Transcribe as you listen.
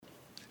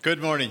Good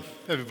morning,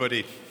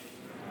 everybody.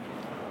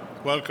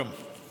 Welcome.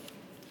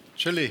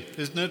 Chilly,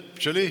 isn't it?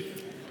 Chilly?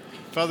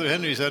 Father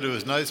Henry said it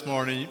was nice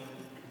morning.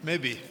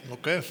 Maybe,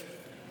 okay?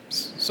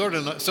 Sort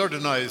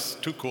of nice,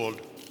 too cold.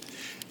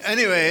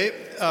 Anyway,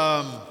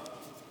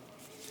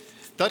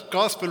 that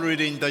gospel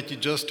reading that you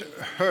just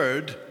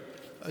heard,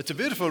 it's a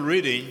beautiful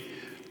reading,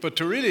 but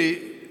to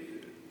really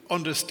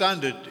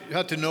understand it, you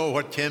had to know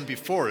what came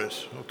before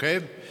it,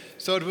 okay?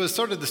 So it was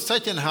sort of the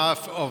second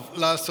half of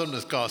last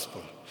Sunday's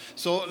gospel.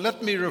 So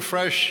let me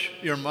refresh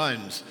your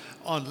minds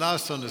on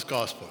last Sunday's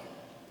gospel.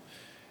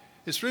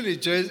 It's really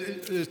it's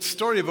a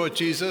story about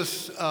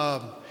Jesus.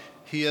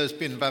 He has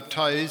been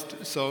baptized,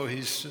 so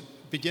he's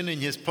beginning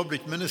his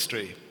public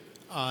ministry.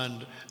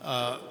 And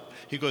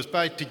he goes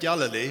back to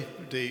Galilee,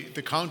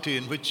 the county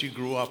in which he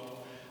grew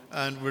up.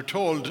 And we're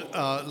told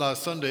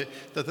last Sunday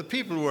that the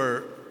people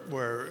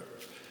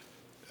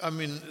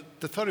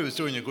they thought he was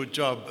doing a good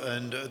job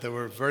and they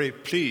were very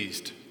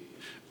pleased.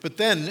 But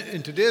then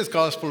in today's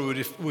gospel,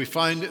 we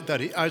find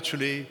that he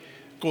actually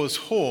goes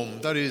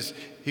home. That is,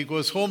 he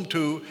goes home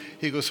to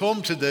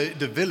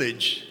the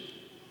village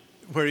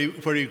where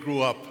he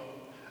grew up,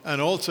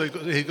 and also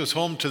he goes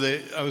home to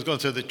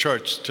the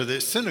church, to the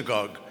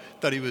synagogue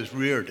that he was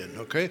reared in.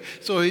 Okay,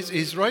 so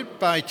he's right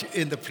back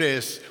in the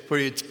place where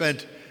he had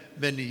spent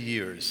many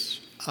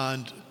years.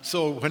 And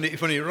so when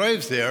he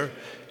arrives there,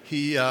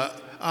 he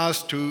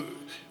asked to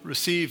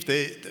receive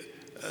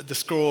the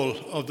scroll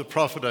of the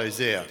prophet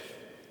Isaiah.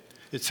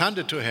 It's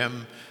handed to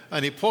him,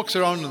 and he pokes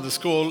around in the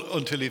scroll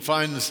until he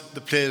finds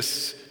the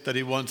place that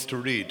he wants to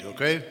read,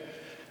 okay?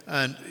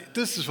 And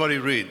this is what he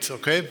reads,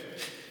 okay?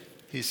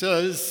 He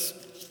says,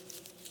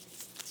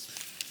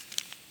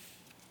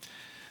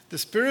 "The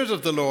Spirit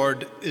of the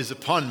Lord is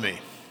upon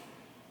me,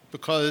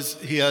 because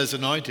he has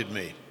anointed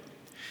me.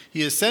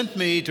 He has sent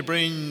me to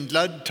bring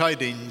glad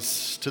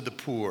tidings to the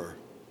poor.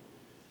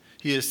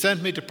 He has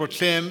sent me to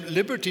proclaim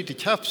liberty to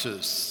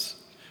captives,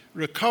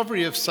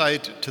 recovery of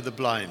sight to the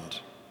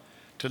blind,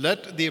 to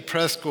let the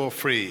oppressed go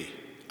free,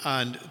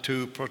 and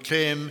to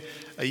proclaim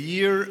a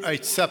year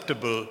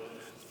acceptable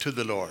to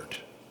the Lord."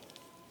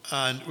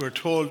 And we're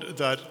told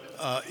that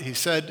he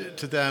said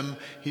to them,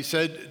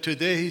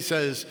 today he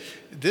says,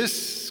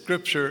 this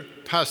scripture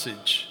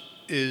passage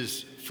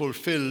is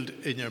fulfilled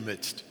in your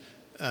midst.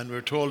 And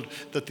we're told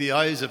that the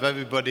eyes of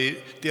everybody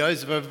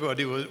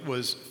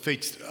was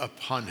fixed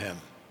upon him.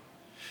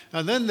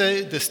 And then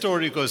the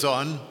story goes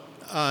on.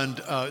 And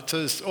it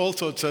says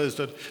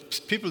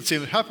that people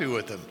seem happy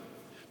with him.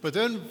 But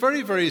then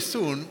very, very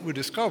soon we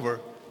discover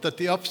that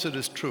the opposite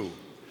is true.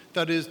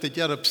 That is, they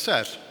get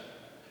upset.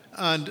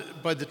 And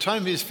by the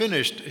time he's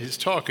finished his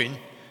talking,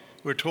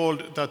 we're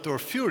told that they were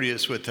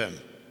furious with him.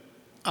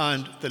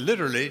 And they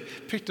literally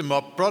picked him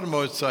up, brought him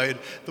outside.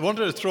 They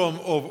wanted to throw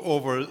him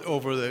over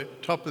the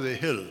top of the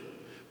hill,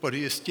 but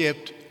he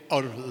escaped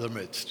out of their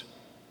midst.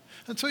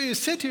 And so you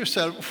say to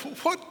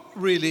yourself, what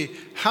really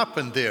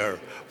happened there?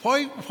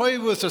 Why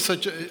was there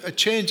such a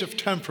change of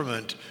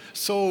temperament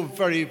so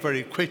very,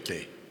 very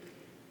quickly?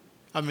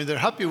 I mean, they're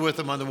happy with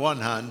him on the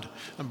one hand,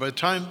 and by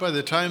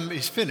the time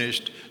he's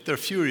finished, they're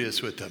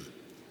furious with him.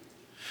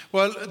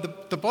 Well,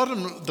 the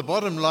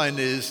bottom line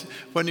is,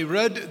 when he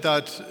read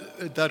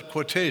that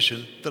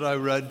quotation that I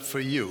read for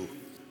you,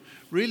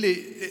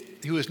 really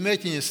he was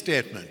making a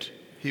statement.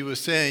 He was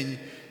saying,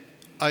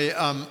 I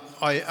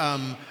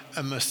am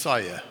a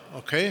Messiah,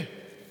 okay?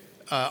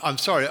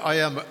 I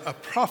am a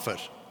prophet.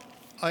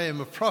 I am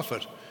a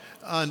prophet.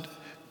 And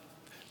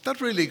that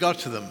really got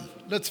to them.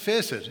 Let's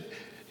face it.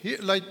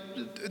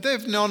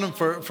 They've known him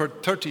for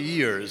 30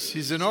 years.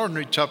 He's an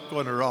ordinary chap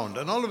going around.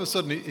 And all of a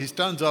sudden, he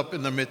stands up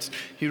in their midst.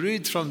 He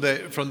reads from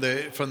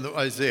the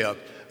Isaiah,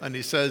 and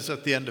he says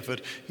at the end of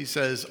it, he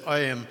says,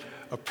 I am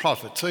a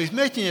prophet. So he's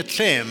making a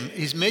claim.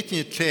 He's making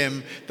a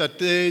claim that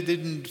they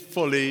didn't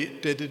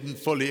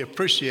fully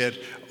appreciate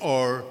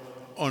or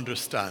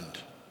understand.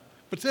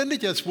 But then it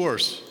gets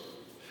worse.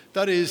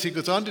 That is, he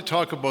goes on to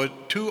talk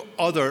about two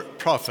other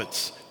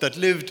prophets that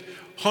lived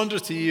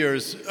hundreds of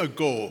years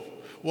ago.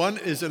 One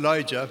is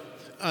Elijah,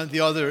 and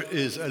the other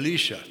is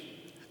Elisha.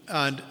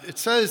 And it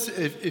says,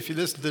 if you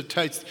listen to the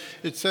text,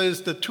 it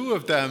says the two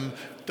of them,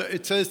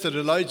 it says that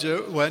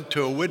Elijah went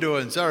to a widow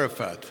in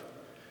Zarephath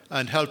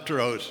and helped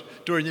her out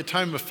during a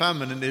time of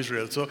famine in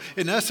Israel. So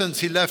in essence,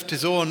 he left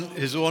his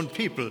own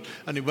people,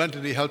 and he went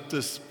and he helped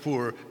this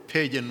poor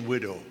pagan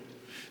widow.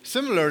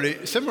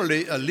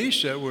 Similarly,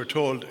 Elisha, we're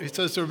told, he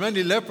says there were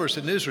many lepers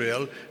in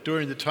Israel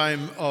during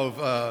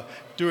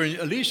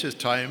Elisha's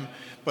time,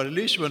 but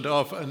Elisha went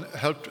off and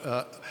helped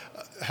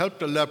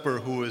a leper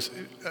who was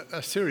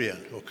a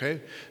Syrian,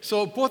 okay?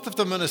 So both of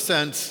them, in a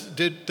sense,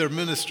 did their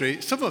ministry,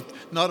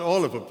 not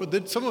all of it, but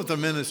did some of their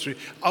ministry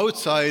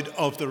outside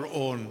of their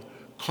own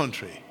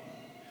country.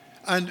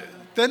 And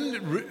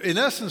then, in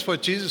essence,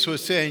 what Jesus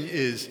was saying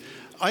is,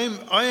 I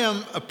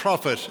am a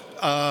prophet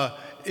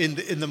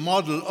in the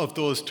model of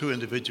those two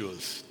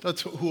individuals.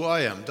 That's who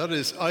I am. That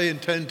is, I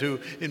intend to,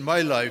 in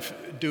my life,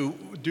 do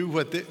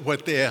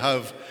what they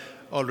have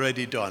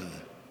already done.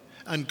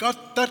 And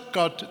that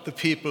got the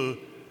people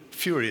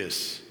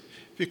furious,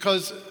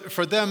 because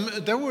for them,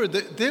 they were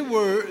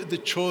the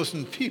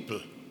chosen people.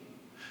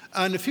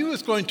 And if he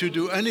was going to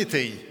do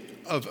anything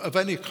of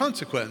any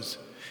consequence,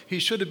 he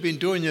should have been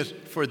doing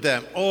it for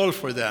them, all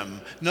for them,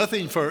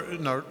 nothing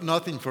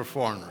for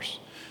foreigners.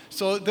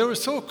 So they were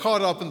so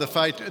caught up in the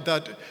fact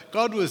that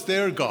God was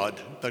their God,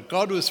 that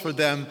God was for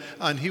them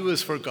and he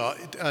was for God,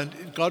 and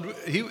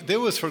they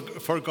was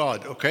for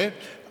God, okay?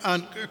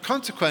 And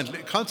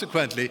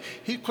consequently,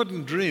 he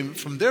couldn't dream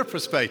from their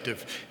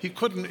perspective.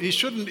 He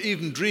shouldn't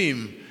even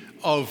dream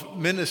of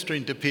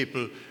ministering to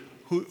people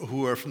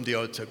who are from the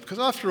outside, because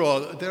after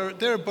all,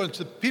 they're a bunch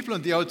of people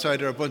on the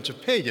outside are a bunch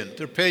of pagans.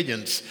 They're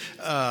pagans.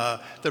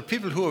 They're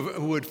people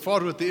who had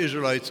fought with the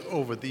Israelites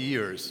over the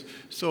years.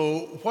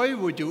 So why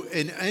would you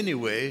in any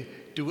way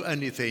do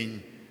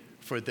anything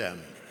for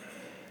them?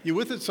 You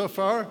with it so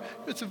far?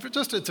 It's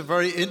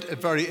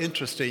very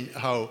interesting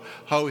how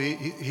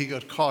he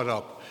got caught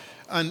up.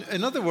 And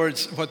in other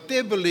words, what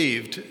they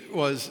believed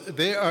was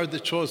they are the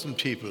chosen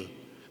people.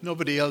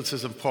 Nobody else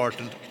is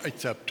important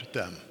except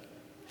them.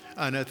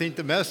 And I think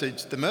the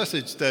message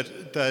that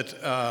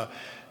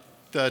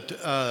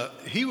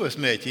he was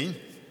making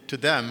to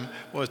them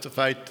was the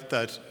fact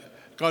that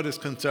God is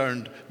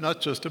concerned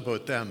not just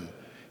about them;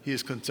 He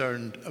is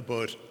concerned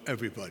about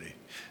everybody.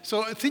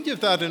 So think of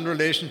that in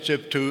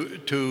relationship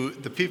to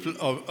the people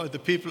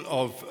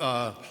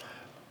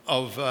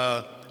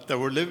that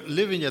were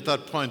living at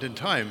that point in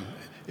time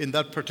in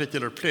that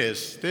particular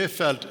place. They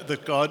felt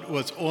that God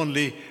was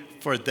only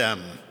for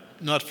them,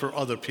 not for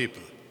other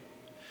people.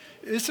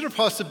 Is there a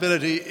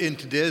possibility in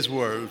today's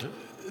world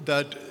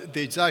that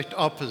the exact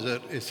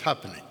opposite is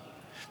happening?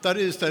 That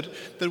is, that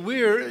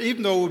we're,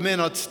 even though we may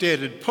not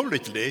state it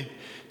publicly,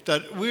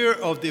 that we're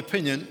of the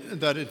opinion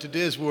that in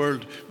today's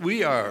world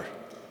we are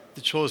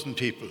the chosen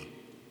people.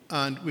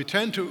 And we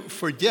tend to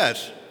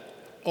forget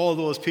all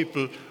those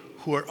people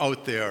who are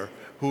out there,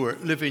 who are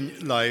living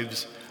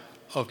lives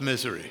of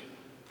misery.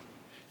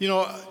 You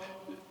know,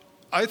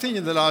 I think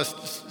in the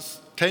last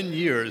 10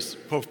 years,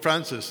 Pope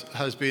Francis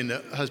has been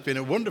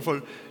a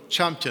wonderful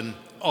champion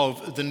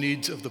of the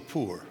needs of the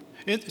poor.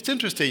 It's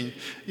interesting,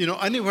 you know,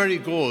 anywhere he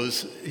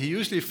goes, he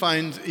usually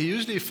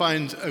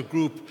finds a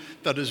group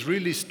that is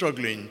really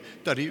struggling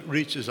that he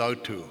reaches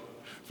out to.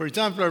 For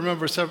example, I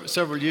remember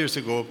several years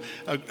ago,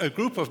 a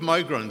group of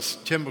migrants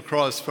came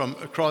across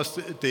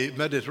the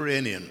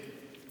Mediterranean.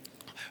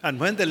 And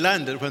when they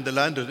landed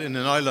in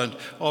an island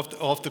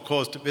off the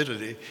coast of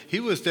Italy, he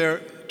was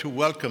there to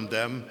welcome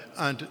them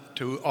and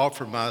to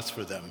offer mass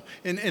for them.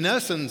 In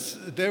essence,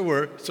 they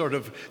were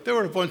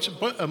a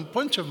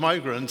bunch of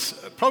migrants,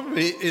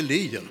 probably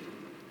illegal.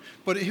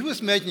 But he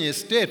was making a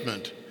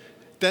statement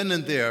then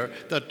and there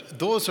that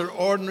those are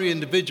ordinary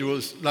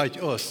individuals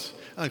like us,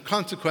 and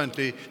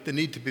consequently they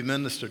need to be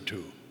ministered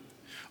to.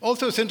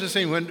 Also, it's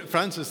interesting when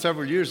Francis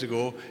several years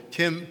ago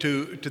came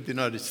to the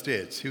United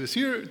States. He was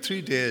here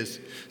 3 days,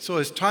 so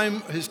his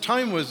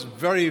time was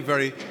very,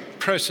 very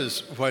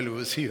precious while he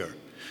was here.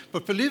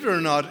 But believe it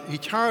or not, he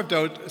carved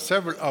out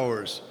several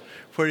hours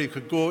where he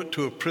could go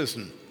to a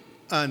prison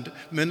and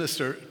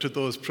minister to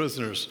those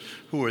prisoners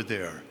who were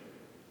there.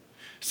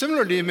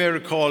 Similarly, you may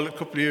recall a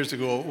couple of years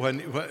ago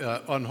when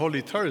on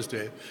Holy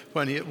Thursday,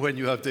 when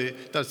you have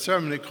that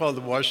ceremony called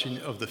the washing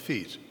of the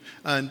feet.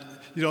 And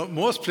you know,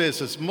 most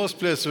places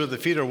where the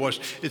feet are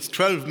washed, it's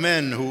 12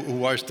 men who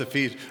wash the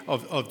feet or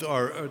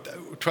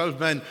 12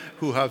 men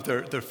who have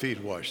their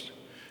feet washed.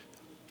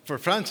 For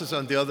Francis,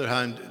 on the other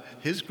hand,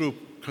 his group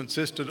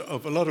consisted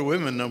of a lot of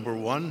women, number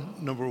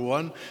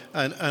one,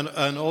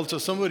 and also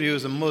somebody who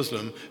was a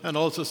Muslim, and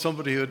also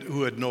somebody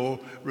who had no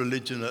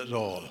religion at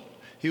all.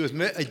 He was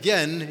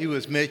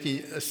making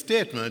a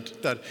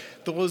statement that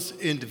those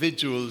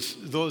individuals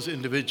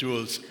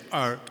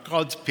are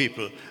God's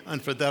people,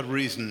 and for that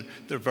reason,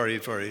 they're very,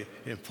 very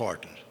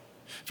important.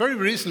 Very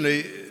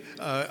recently,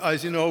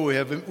 as you know, we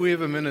have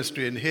a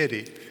ministry in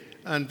Haiti,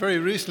 and very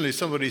recently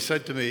somebody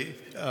said to me,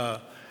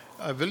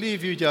 "I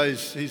believe you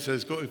guys," he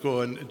says,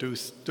 "go and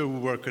do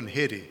work in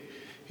Haiti."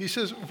 He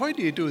says, "Why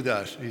do you do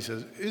that?" He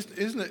says,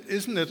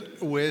 "Isn't it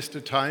a waste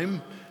of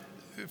time?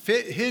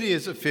 Haiti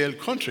is a failed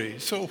country,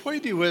 so why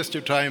do you waste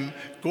your time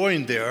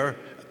going there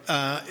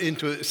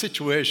into a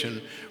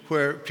situation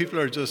where people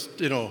are just,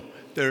 you know,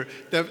 they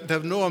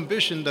have no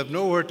ambition, they have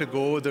nowhere to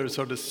go, they're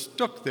sort of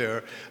stuck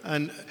there,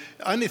 and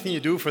anything you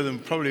do for them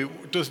probably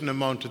doesn't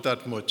amount to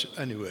that much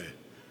anyway."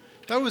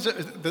 That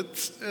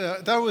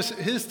was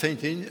his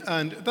thinking,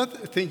 and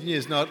that thinking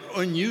is not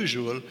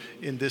unusual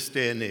in this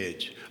day and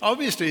age.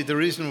 Obviously, the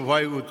reason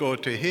why we go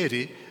to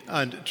Haiti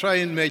and try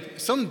and make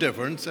some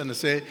difference, and I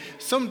say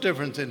some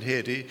difference in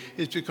Haiti,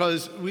 is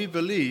because we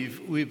believe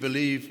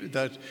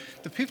that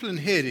the people in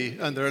Haiti,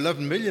 and there are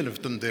 11 million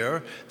of them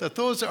there, that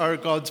those are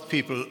God's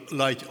people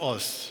like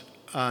us.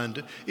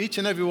 And each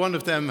and every one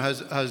of them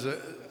has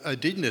a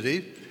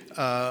dignity,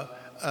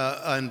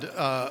 and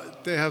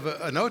they have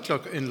an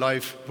outlook in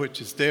life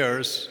which is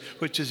theirs,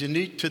 which is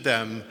unique to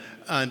them,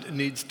 and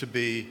needs to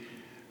be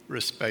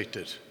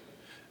respected.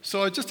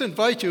 So I just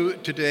invite you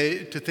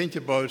today to think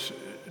about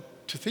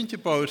to think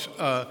about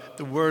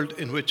the world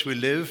in which we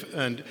live,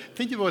 and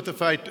think about the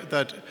fact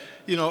that,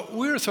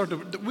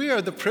 we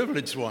are the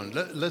privileged one.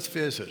 Let's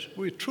face it,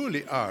 we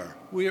truly are.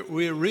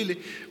 We're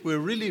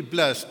really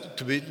blessed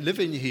to be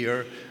living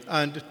here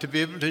and to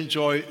be able to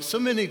enjoy so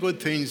many good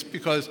things,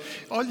 because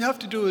all you have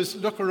to do is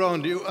look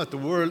around you at the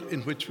world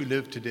in which we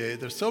live today.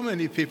 There's so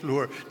many people who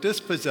are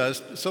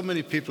dispossessed, so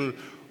many people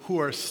who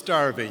are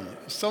starving,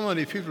 so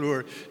many people who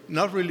are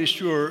not really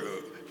sure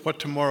what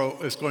tomorrow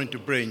is going to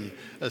bring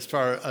as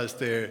far as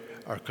they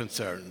are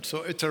concerned.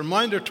 So it's a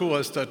reminder to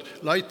us that,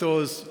 like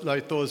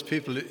those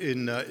people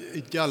in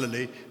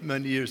Galilee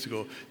many years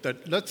ago,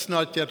 that let's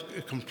not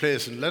get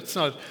complacent. Let's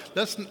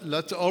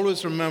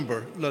always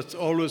remember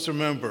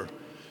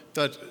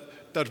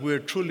that we're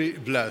truly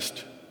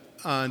blessed,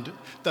 and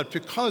that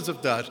because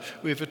of that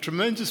we have a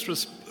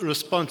tremendous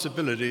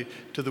responsibility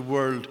to the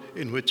world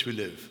in which we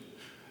live.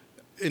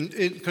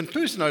 In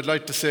conclusion, I'd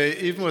like to say,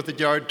 even with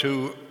regard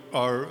to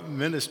our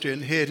ministry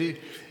in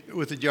Haiti,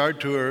 with regard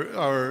to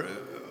our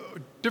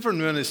different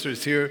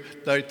ministries here,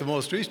 like the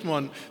most recent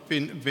one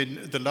being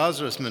the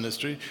Lazarus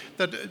ministry,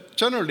 that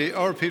generally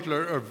our people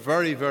are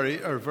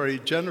very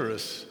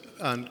generous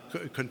and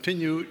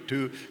continue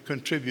to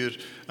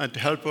contribute and to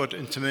help out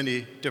in so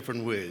many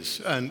different ways.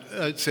 And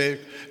I'd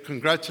say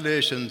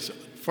congratulations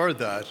for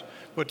that.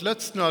 But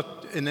let's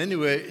not in any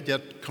way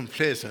get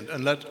complacent,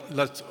 and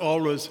let's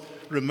always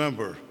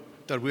remember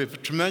that we have a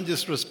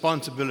tremendous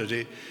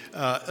responsibility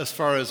as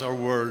far as our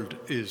world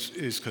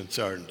is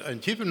concerned.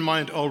 And keep in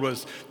mind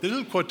always the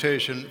little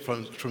quotation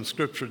from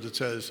Scripture that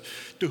says,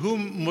 "To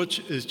whom much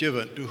is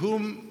given,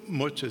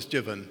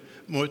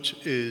 much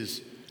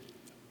is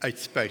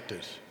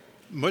expected."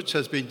 Much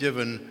has been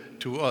given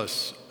to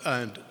us,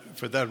 and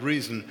for that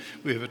reason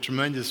we have a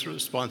tremendous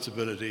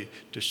responsibility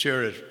to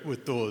share it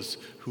with those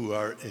who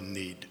are in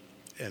need.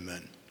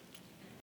 Amen.